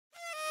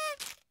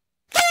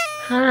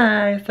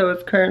Hi, so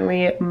it's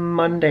currently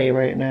Monday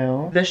right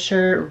now. This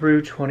shirt,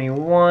 Rue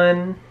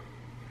 21.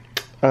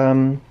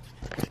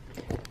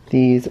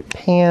 These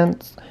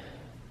pants,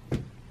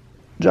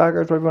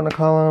 joggers, whatever you want to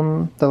call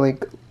them. They're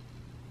like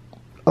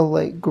a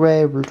light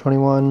gray, Rue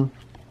 21.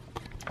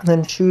 And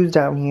then shoes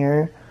down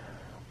here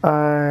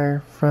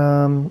are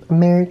from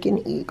American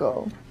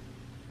Eagle.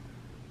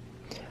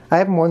 I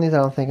haven't worn these, I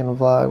don't think, in a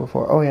vlog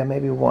before. Oh yeah,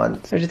 maybe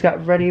once. I just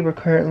got ready. We're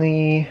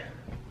currently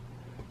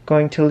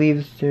going to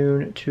leave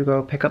soon to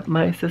go pick up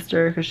my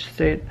sister because she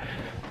stayed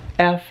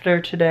after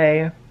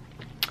today. And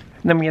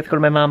then we have to go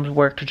to my mom's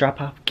work to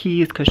drop off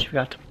keys because she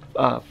forgot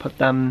to put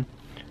them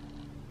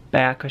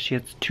back because she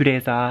has 2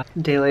 days off.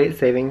 Daylight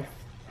savings,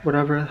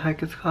 whatever the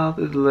heck it's called,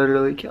 is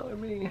literally killing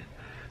me.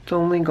 It's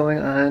only going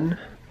on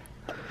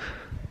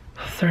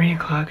 3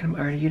 o'clock and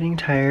I'm already getting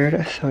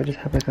tired, so I just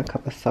have like a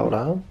cup of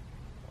soda.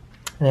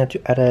 And I have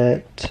to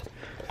edit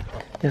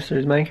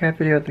yesterday's Minecraft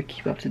video to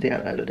keep up to date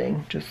on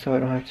editing, just so I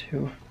don't have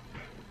to.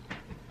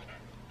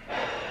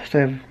 So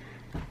I have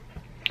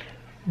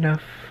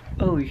enough.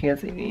 Oh, you can't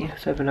see me.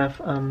 So I have enough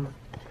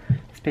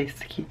space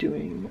to keep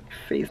doing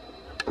face.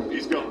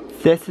 He's gone.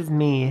 This is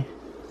me.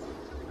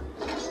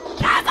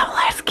 Yeah, the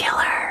last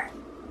killer.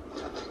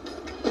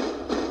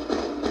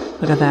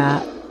 Look at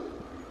that.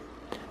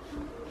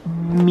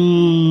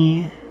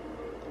 Me.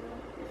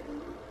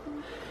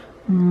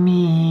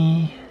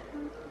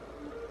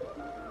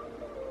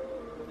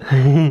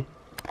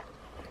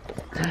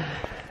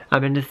 I've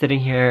been just sitting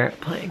here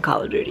playing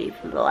Call of Duty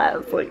for the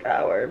last like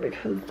hour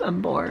because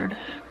I'm bored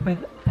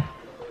with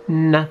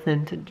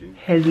nothing to do.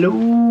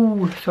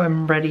 Hello! So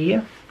I'm ready.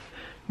 I'm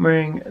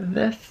wearing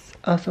this,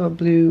 also a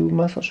blue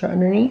muscle shirt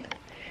underneath,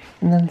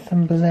 and then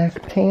some black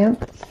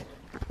pants.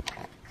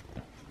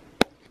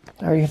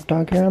 I already have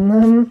dog hair on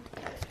them.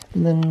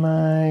 And then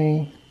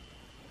my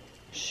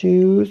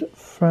shoes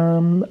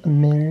from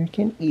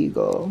American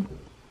Eagle.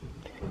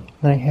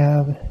 And I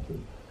have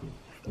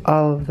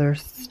all of their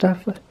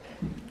stuff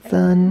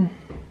done.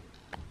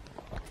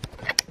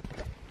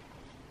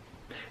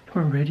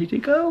 We're ready to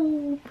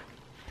go.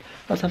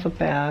 I also have a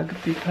bag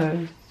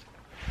because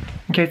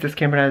in case this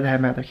camera doesn't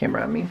have my other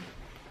camera on me.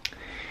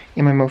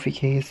 And my Mophie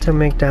case. To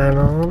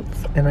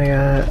McDonald's, and I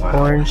got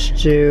orange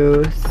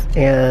juice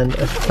and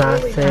a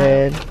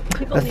sausage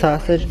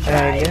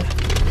egg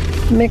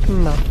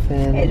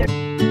McMuffin.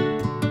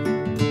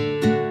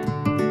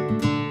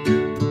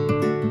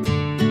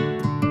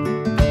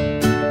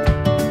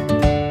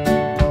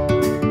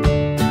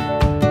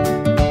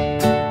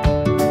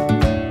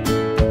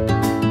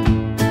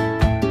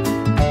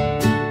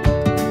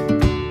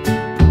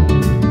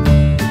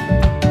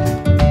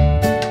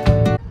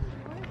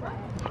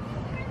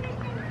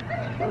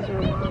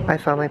 I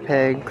found my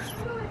pigs.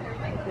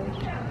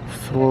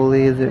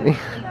 Slowly zooming.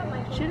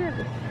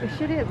 We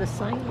should have the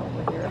sign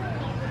over here.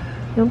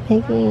 No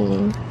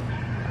piggy.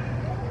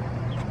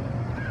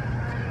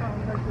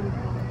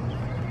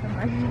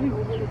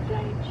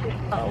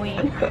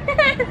 Halloween.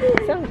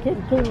 Some kid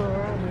came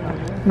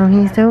around. No,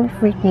 he's so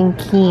freaking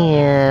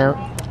cute.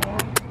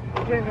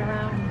 Drive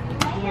around.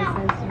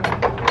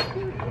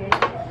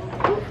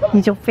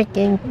 He's so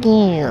freaking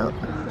cute.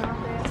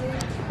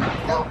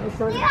 Oh, he's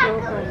so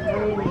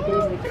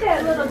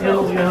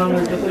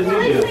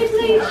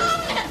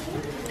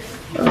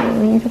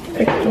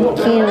freaking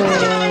cute.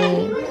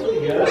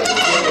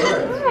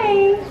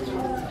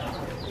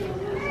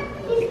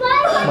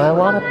 I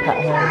want to pet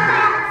him.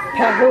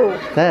 Pet who?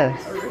 This.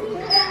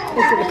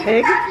 Is it a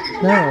pig?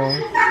 No.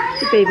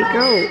 It's a baby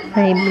goat.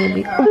 Hi,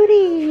 baby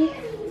goatie.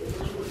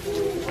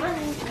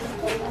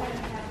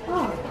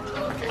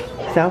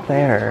 He's out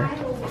there.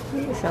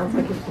 It sounds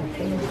like it's been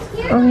famous.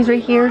 Oh, he's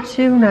right here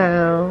too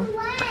now.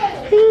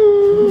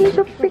 Hey, he's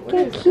a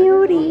freaking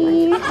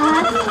cutie.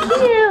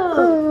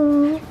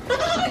 Oh,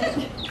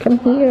 come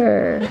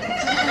here.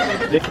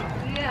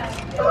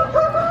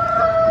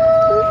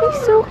 Oh, he's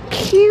so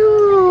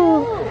cute.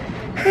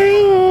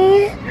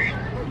 Hi.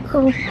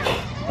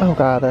 Oh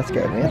God, that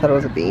scared me. I thought it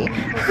was a bee.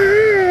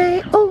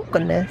 Hi. Oh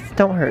goodness,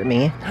 don't hurt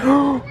me.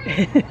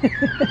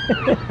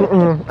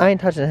 I ain't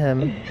touching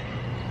him.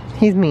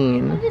 He's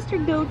mean. Mr.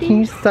 Goatie. Can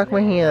you suck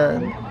my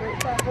hand?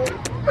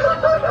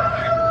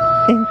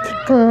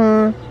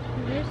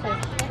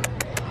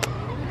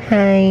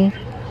 Hi.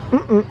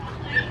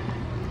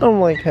 I don't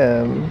like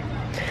him.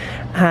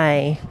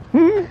 Hi.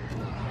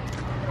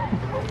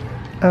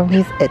 Oh,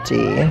 he's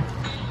itchy.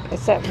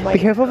 Be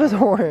careful of his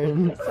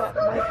horns.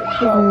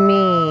 He's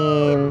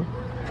mean.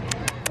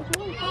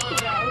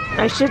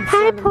 I should.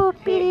 Hi,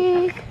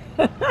 Poopy.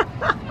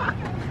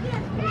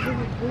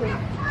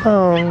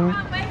 Oh,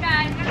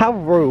 how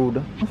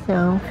rude.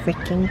 So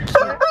freaking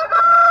cute.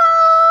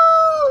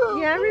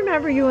 Yeah, I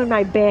remember you in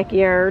my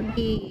backyard.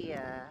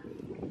 Yeah.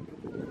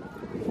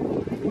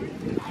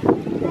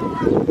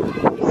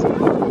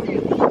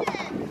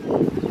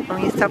 Oh,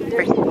 he's so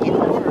freaking.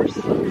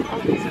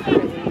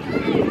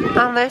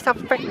 Oh, they're so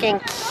freaking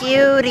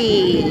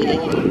cutie.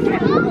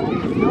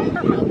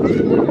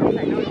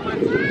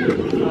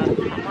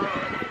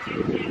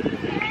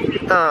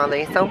 Oh,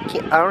 they're so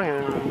cute. I don't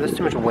even, there's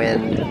too much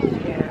wind.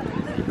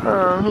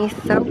 Oh, he's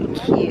so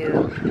cute.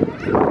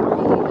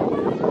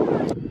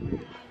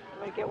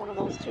 I get one of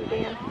those too,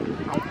 Dan.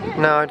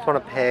 No, I just want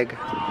a pig.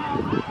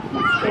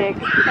 Big.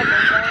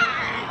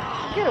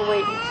 I gotta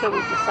wait until we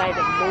decide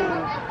to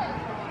move.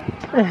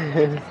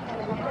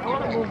 I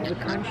want to move to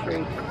the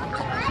country.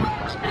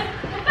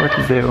 What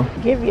to do?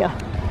 Give ya.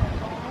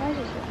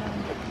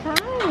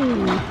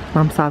 Hi.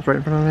 Mom stopped right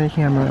in front of the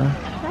camera.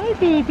 Hi,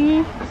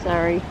 baby.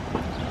 Sorry.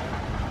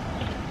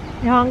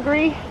 You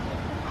hungry?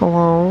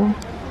 Hello?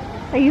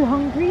 Are you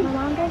hungry?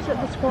 Mom gives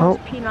the squirrels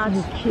peanuts.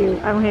 This is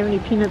cute. I don't have any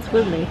peanuts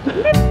with me.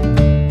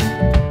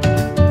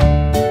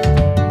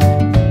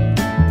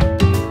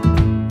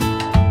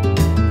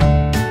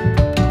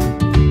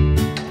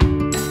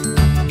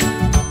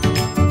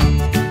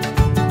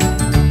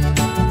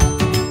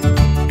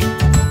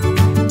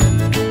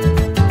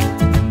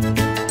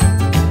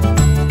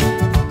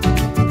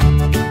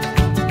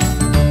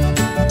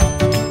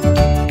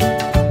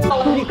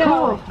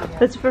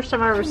 That's the first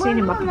time I've ever seen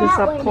him up this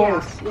up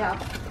close. Yeah.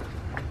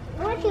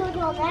 Why don't you look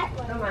at all that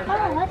one?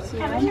 Oh, let's see.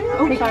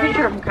 Oh, take a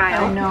picture of him,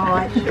 Kyle. I know,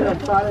 I should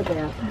have thought of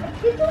that.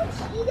 You don't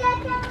see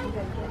that down?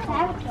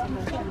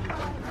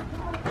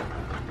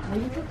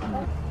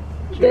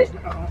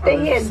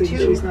 They had two.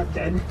 She's not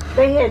dead.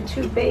 They had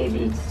two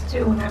babies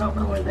too, and I don't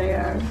know where they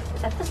are.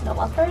 Is that the snow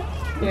leopard?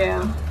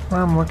 Yeah,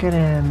 Mom, look at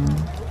him.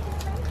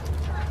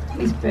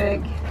 he's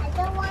big. I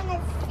don't want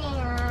to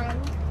stand.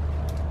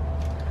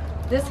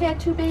 This had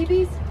two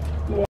babies?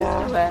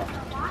 Yeah.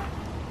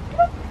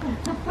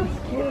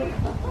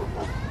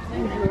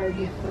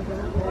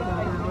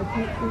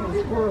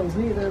 Squirrels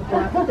either,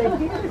 but they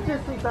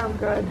just sound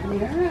good.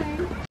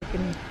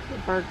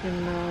 Barking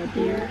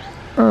deers.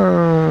 He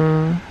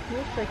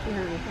looks like he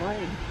hurt his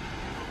leg.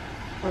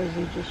 Or is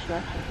he just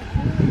stretching?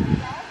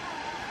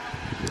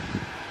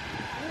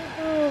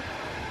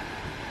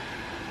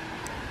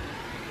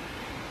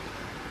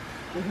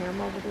 You hear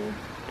him over there?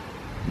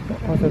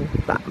 What was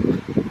that?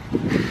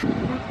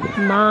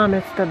 Mom,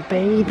 it's the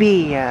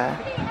baby.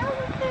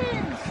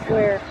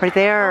 Where? Right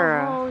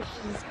there. Oh,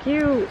 she's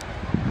cute.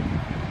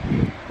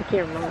 I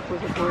can't remember if it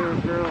was a boy or a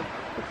girl.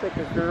 Looks like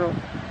a girl.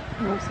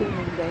 I don't see him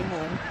in the day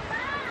home.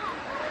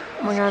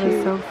 Oh my god,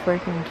 he's so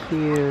freaking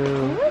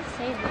cute. Let's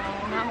save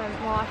that. Not when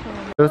washing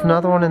them. There's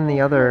another one in the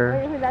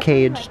other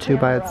cage too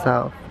by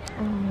itself.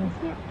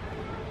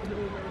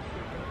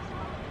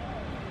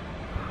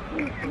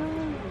 Ew.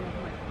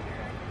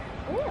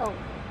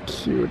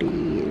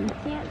 Cutie.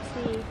 Can't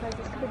see because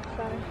it's good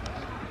sun.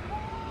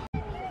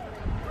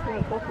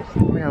 Oh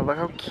my god, look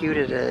how cute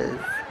it is.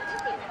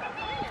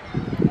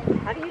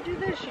 How do you do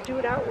this? You do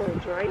it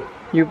outwards, right?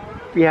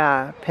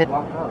 Yeah, pin.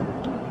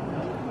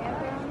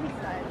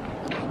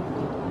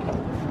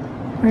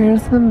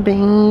 Where's the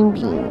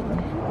baby?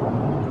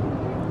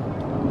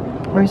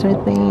 Where's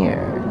right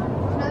there?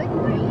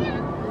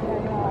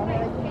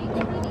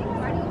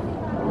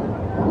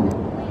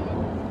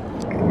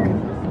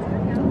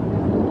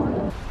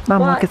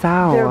 Mom, look, it's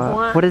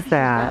out. What is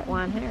that?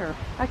 Blonde hair.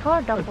 I call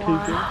her double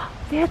blonde.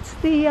 That's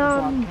the hang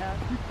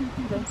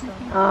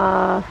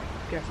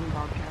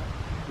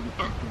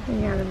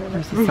on a minute.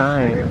 Where's the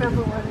sign?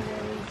 Remember what it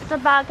is. It's a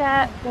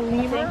bobcat. The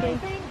lemur, I Thinking.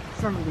 think?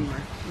 Some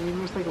lemur.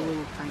 Lemur's like a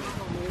little tiny.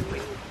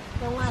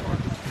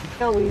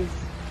 Always.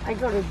 I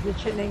go to the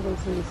Chittenden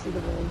to see the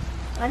wolves.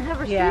 I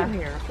never see them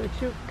here.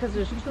 Because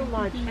there's too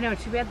much. I know,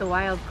 too bad the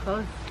wild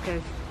closed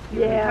because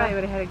you Yeah. probably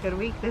would have had a good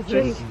week this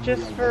week.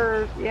 Just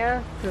for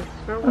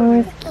Oh, women.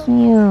 it's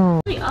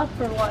cute. We up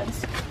for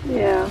once.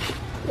 Yeah.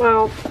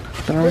 Well,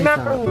 They're always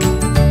remember. up.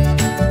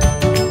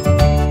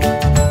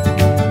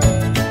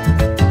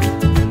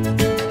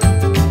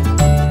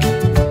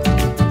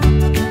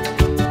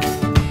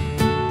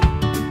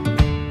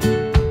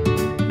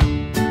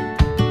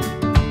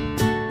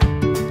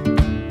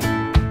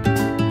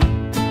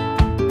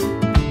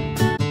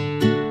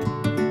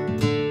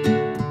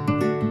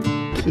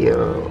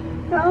 Cute.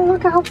 Oh,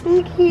 look how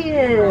big he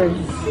is.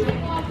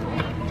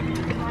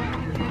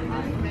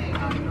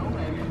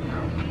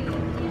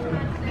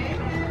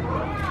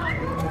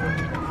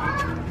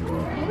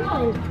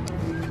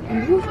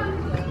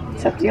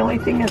 Except the only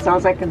thing is,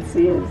 all I can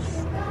see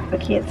is, I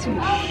can't see.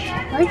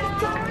 Where's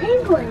the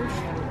penguins?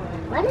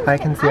 I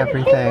can see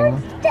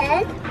everything.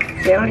 Dead?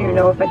 I don't even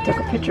know if I took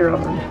a picture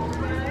of him.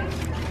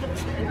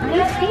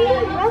 You see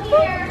him,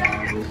 Russell?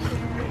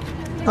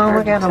 Oh,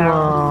 look at them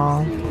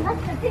all.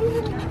 That's the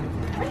penguin.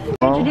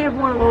 Did you have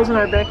one of those in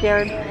our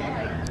backyard?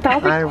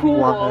 That I was cool.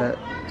 love it.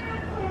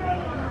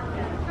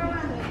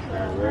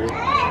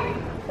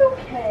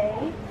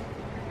 Okay.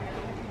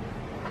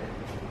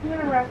 I'm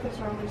gonna wrap this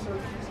around so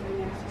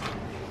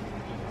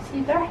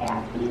See, they're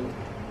happy.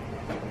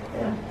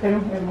 Yeah, they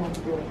don't have one to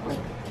do it with.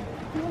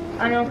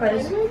 I know,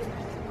 because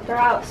they're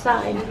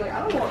outside.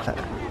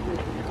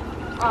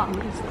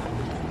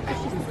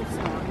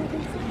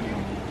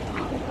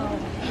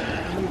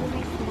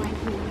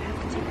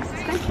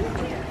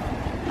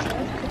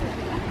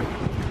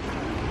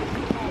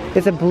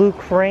 It's a blue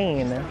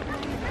crane.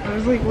 I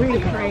was like, wait,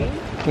 a crane?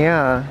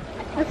 Yeah.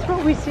 That's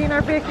what we see in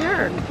our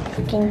backyard.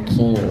 Freaking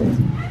cute.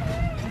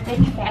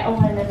 Big fat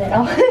one in the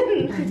middle.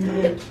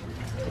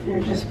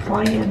 They're just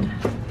playing.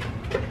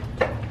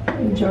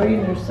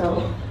 Enjoying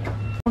themselves.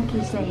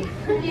 Monkey safe.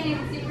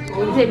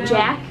 Is it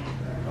Jack?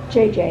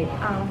 JJ.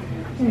 Oh.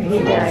 He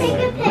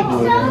died.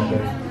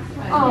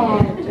 Oh.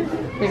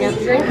 They got the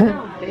same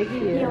how big he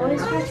He is.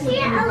 always wants to be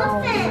a A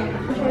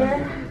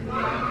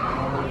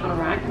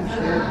rocking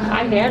chair.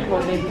 I had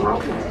one, they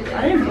broke it. I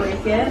didn't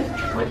break it.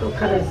 Michael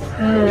cut his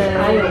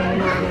eye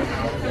open on it.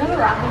 You have a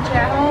rocking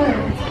chair?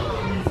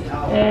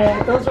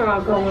 Yeah, those are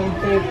all going.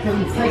 They've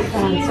been slept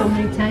on so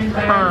many times.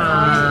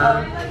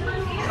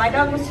 My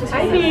dog was just.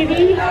 Hi,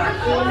 baby.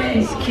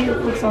 He's cute.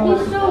 Looks all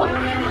He's so in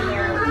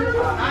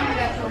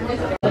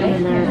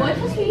there.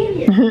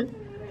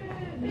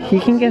 He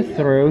can get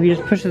through. He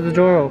just pushes the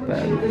door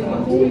open.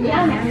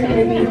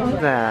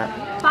 What's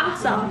that?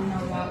 Box off.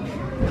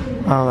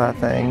 Oh, that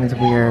thing is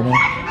weird.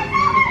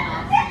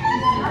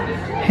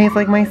 Hey, it's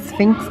like my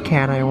Sphinx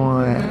cat I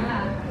want.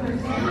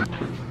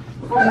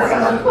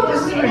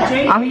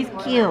 Oh, he's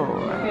cute.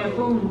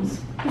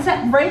 Is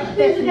that right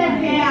there?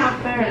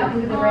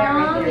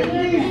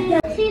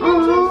 See the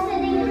two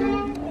sitting in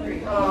there?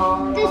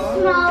 The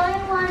smaller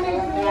one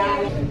is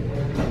there.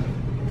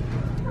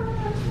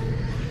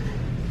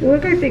 They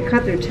look like they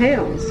cut their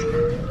tails.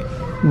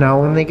 No,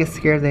 when they get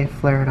scared, they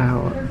flare it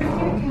out.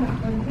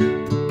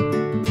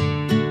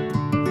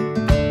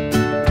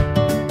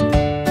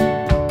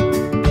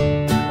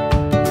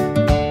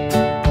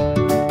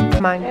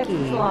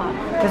 Monkey.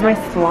 There's my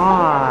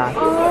sloth.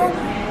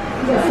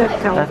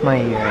 That's my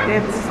ear.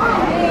 It's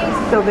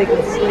so they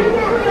can sleep.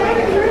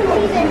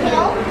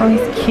 Oh,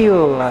 he's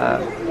cute.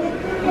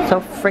 So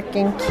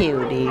freaking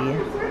cutie.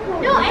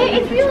 No,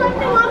 if you look the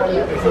monkey,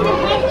 you can see the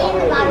head and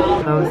the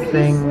body. Those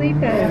things. Look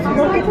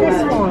at this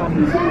one.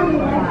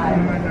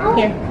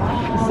 Here.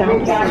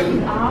 Sounds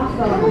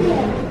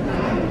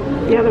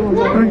the other one's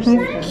Oh, over he's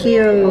here.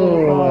 cute.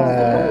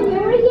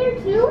 Over here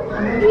too?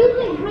 He's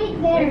like right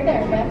there.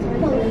 That's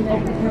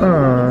Aww.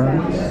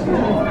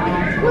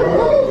 what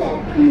is it?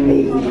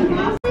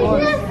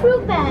 It's a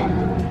fruit bag.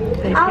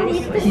 I'll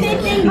eat the same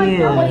thing but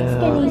for white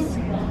skinnies.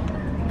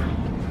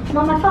 I'm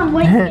on my phone,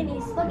 white skinnies.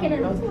 Look at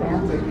it.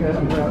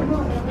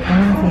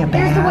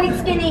 There's the white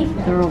skinny.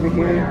 They're over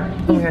here.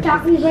 Oh my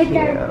gosh, He's right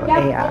there. cute.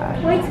 Yep.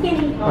 Yeah. White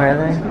skinny. Where are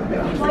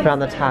they? They're on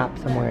the top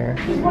somewhere.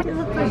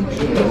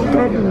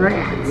 Dead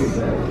rats.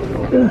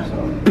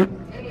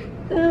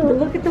 Ooh,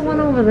 look at the one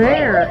over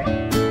there.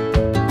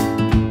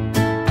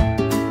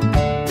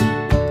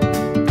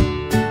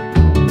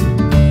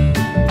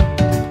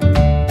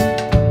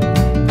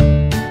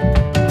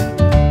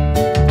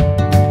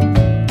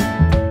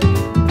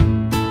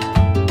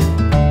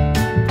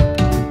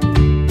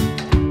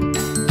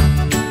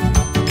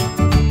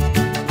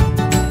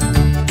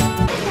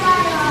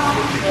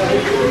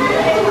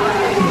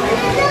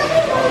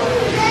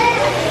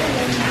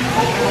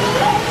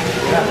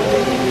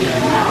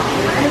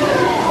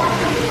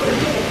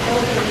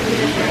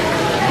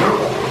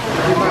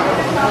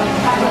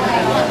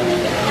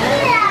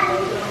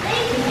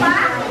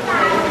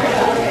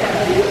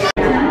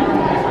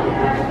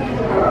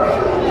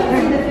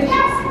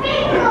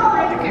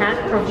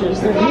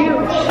 Cockroaches, they're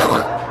huge.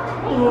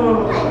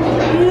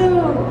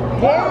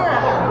 Yeah.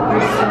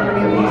 There's so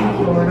many of these in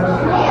Florida.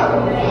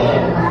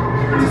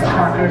 These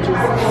cockroaches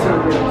are so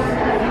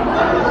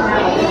good.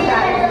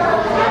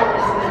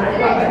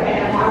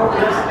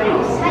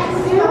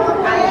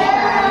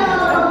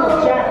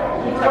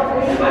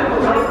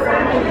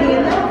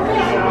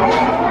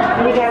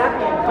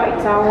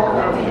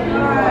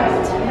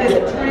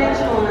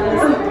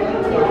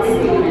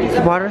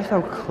 The water's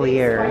so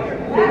clear.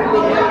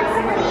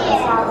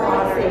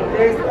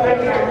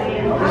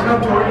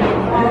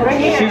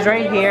 She's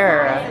right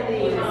here.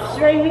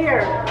 She's right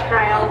here,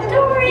 Kyle.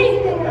 Dory.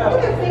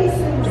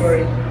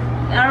 Dory.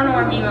 I don't know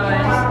where Mimo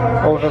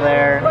is. Over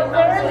there.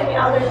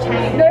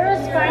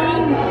 There's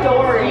finding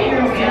Dory.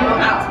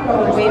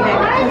 Way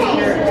back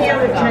here. The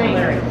other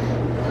tank.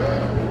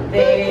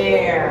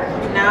 There.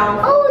 Now.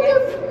 Oh,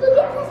 look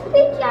at this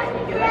big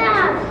giant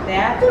crab.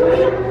 That. The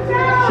big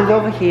crab. She's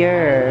over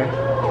here.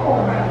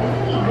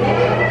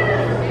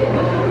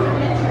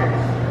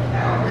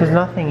 There's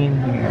nothing in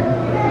here.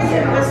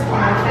 This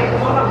one, I think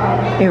one of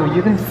them. Ew,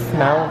 you can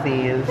smell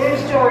these.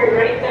 There's Dory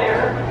right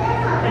there.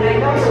 And I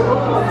know the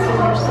little one's in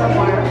there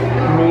somewhere.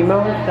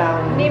 Nemo's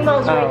down.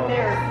 Nemo's right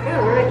there. Yeah,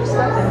 we already just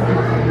left him.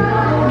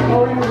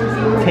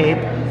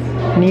 Tape.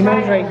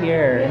 Nemo's right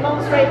here.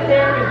 Nemo's right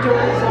there and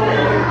Dory's over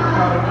there.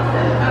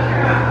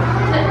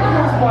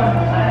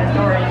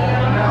 Dory.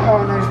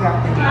 Oh, there's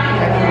nothing.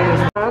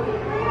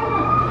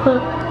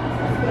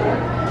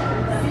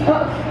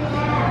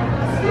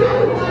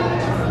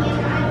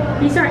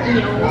 These are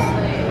eels.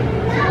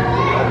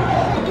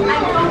 I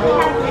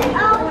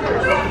don't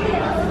have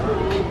it.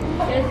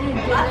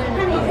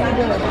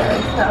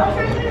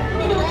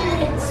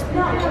 It's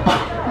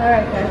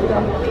Alright, guys.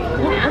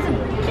 yeah, that's a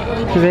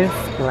big This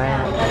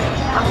splat.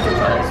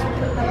 octopus.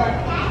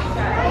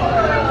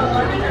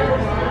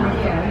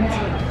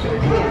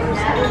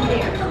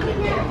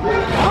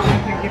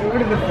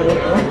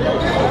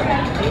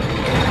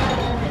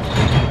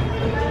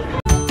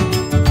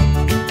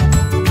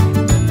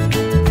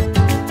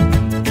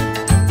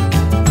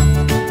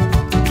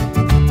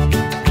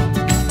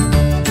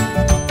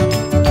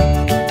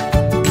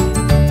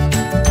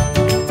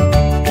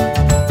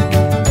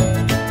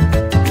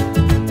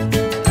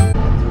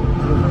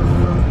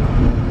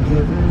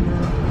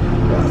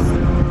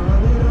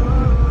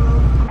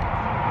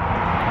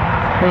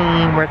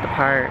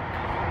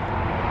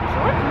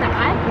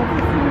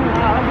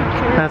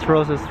 That's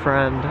Rose's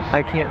friend.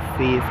 I can't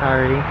see,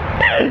 sorry.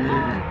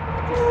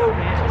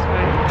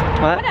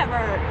 What?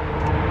 Whatever.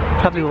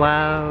 Probably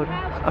loud.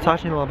 I'll talk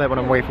to you in a little bit when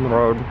I'm away from the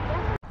road.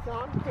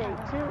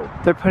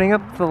 They're putting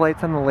up the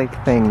lights on the lake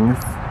things.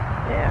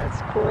 Yeah,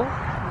 it's cool.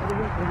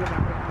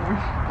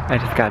 I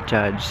just got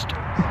judged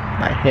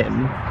by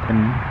him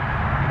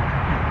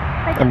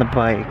and the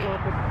bike. I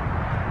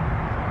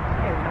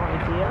have no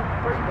idea.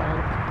 We're done.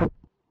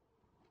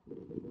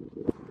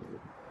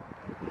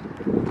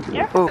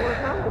 Yeah. Oh. What's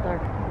wrong with her?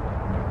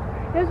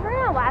 It was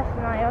raining out last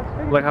night. I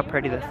was Look how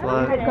pretty this I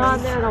looks. haven't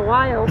gone there in a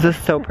while. This is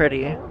so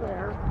pretty.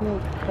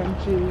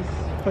 Crunches,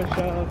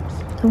 push-ups.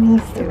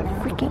 These are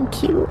freaking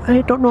cute.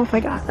 I don't know if I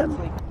got them.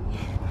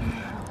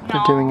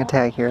 They're doing a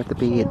tag here at the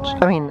beach.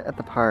 I mean, at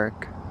the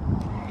park.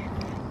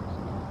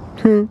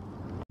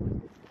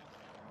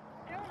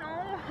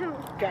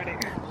 Got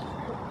it.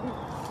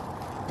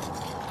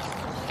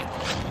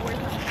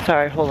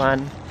 Sorry, hold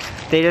on.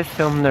 They just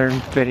filmed their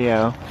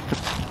video.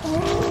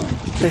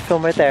 They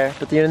filmed right there,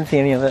 but you didn't see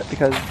any of it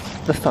because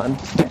the sun.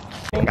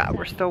 God,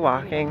 we're still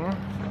walking.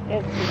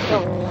 It's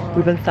so long.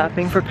 We've been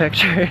stopping for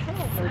pictures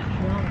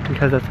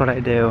because that's what I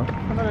do.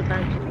 Some of the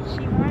benches.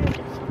 She wanted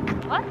to.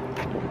 What?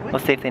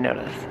 Let's see if they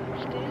notice.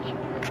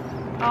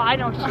 Oh, I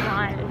know what she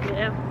wanted to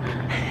do.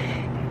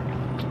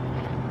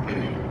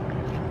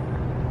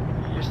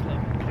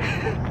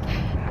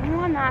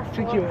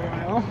 Took you a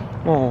while.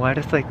 Oh, I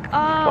just like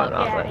Oh, went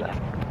off yeah, like yeah.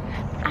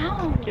 that.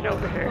 Ow. Get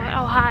over here.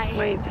 Oh, hi.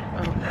 Wait. It's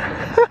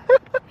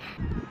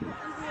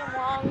a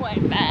long way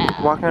back.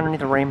 Walking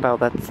underneath a rainbow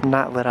that's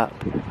not lit up.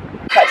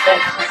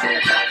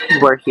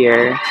 We're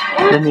here.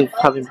 Then you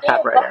probably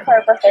tap right in. For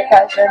a birthday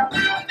present.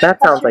 That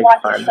sounds like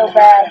fun. So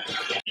bad.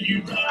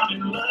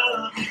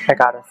 I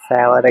got a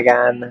salad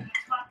again.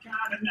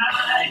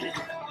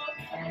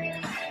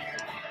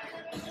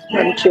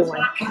 I'm chewing.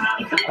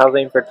 I was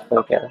waiting for it to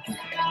focus.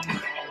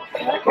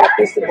 Got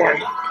this again.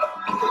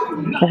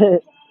 I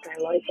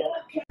like it.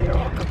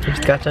 We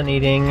just got done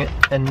eating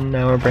and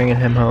now we're bringing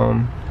him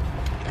home.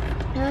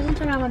 It doesn't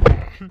turn on.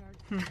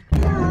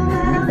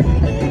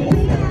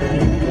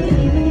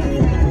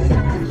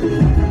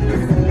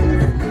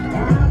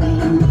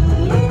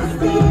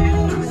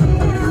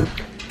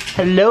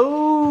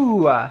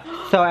 Hello!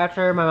 So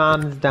after my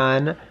mom's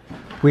done,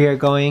 we are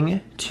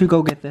going to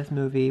go get this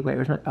movie. Wait,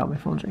 where's my, oh, my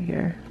phone's right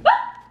here.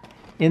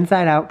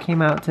 Inside Out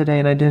came out today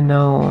and I didn't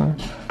know.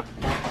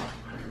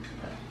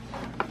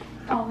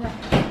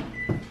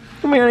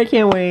 Oh my god, I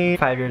can't wait.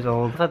 5 years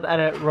old. Let's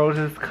edit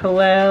Rose's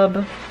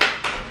collab.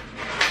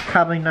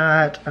 Probably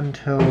not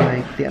until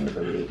like the end of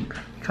the week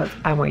because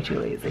I'm way too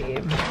lazy.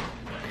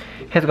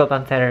 His goes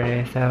on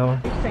Saturday, so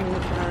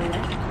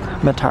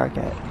I'm at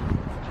Target.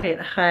 Hey,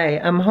 hi,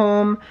 I'm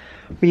home.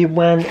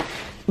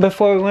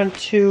 Before we went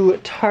to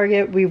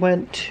Target,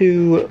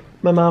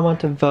 my mom went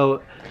to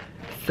vote.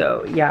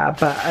 So yeah,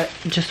 but I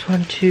just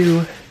want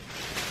to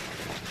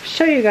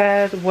show you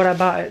guys what I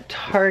bought at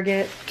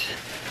Target.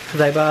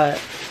 Because I bought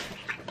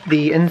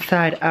the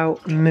Inside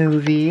Out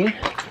movie.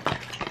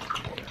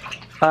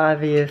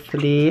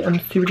 Obviously, I'm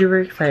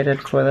super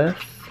excited for this.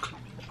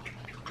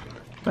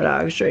 My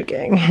dog's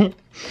drinking.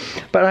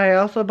 But I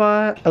also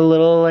bought a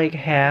little like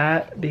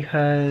hat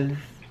because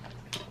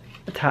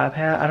a top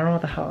hat. I don't know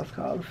what the hell it's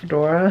called.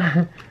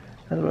 Fedora.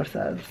 That's what it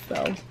says.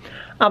 So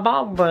I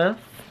bought this.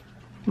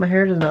 My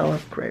hair does not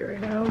look great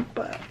right now,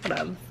 but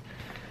whatever.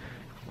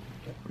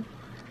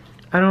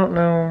 I don't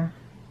know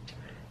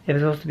if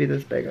it's supposed to be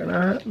this big or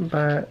not,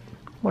 but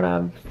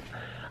whatever.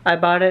 I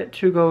bought it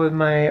to go with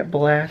my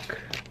black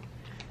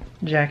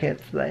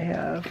jackets that I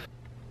have.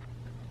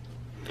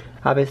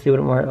 Obviously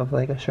wouldn't wear it with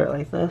like a shirt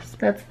like this.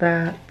 That's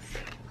that.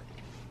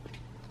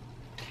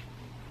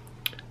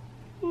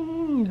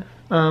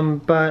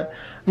 But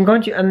I'm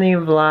going to end the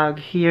vlog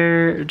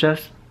here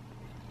just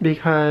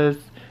because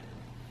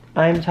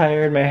I'm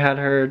tired, my head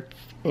hurts,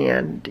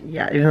 and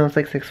yeah, even though it's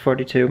like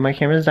 6:42, my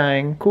camera's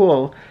dying.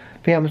 Cool.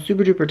 But yeah, I'm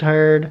super duper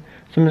tired,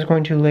 so I'm just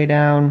going to lay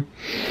down,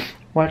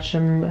 watch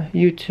some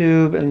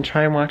YouTube, and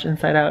try and watch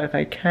Inside Out if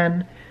I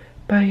can.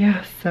 But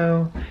yeah,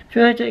 so if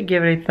you liked it,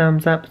 give it a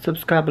thumbs up,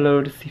 subscribe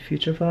below to see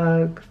future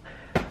vlogs.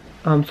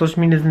 Social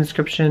media's in the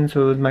description,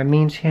 so is my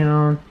main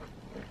channel.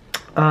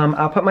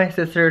 I'll put my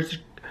sister's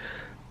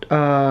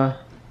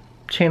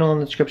channel in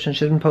the description.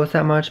 She doesn't post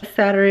that much.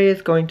 Saturday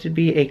is going to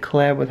be a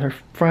collab with her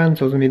friends,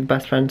 so it's gonna be the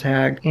best friend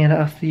tag. And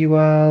I'll see you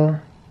all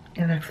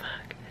in the next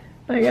vlog.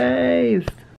 Bye guys!